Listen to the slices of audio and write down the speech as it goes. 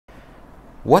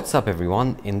What's up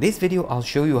everyone? In this video I'll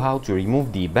show you how to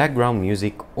remove the background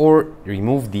music or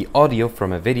remove the audio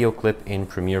from a video clip in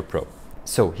Premiere Pro.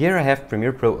 So here I have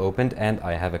Premiere Pro opened and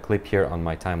I have a clip here on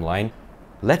my timeline.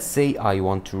 Let's say I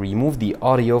want to remove the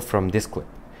audio from this clip.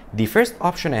 The first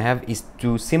option I have is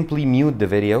to simply mute the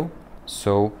video.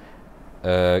 So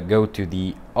go to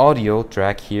the audio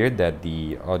track here that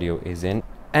the audio is in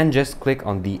and just click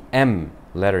on the M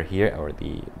letter here, or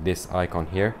this icon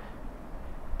here.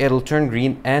 It'll turn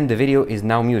green and the video is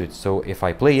now muted. So if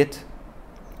I play it,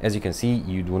 as you can see,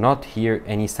 you do not hear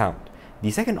any sound.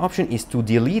 The second option is to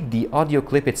delete the audio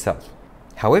clip itself.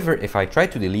 However, if I try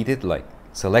to delete it, like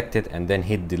select it and then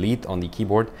hit delete on the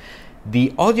keyboard,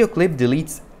 the audio clip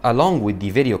deletes along with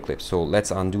the video clip. So let's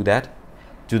undo that.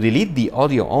 To delete the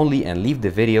audio only and leave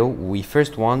the video, we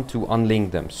first want to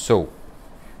unlink them. So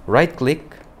right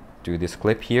click to this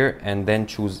clip here and then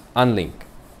choose unlink.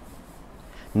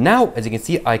 Now, as you can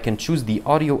see, I can choose the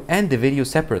audio and the video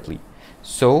separately.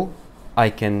 So I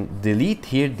can delete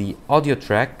here the audio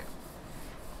track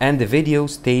and the video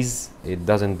stays, it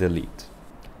doesn't delete.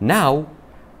 Now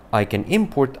I can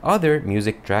import other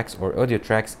music tracks or audio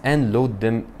tracks and load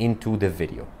them into the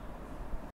video.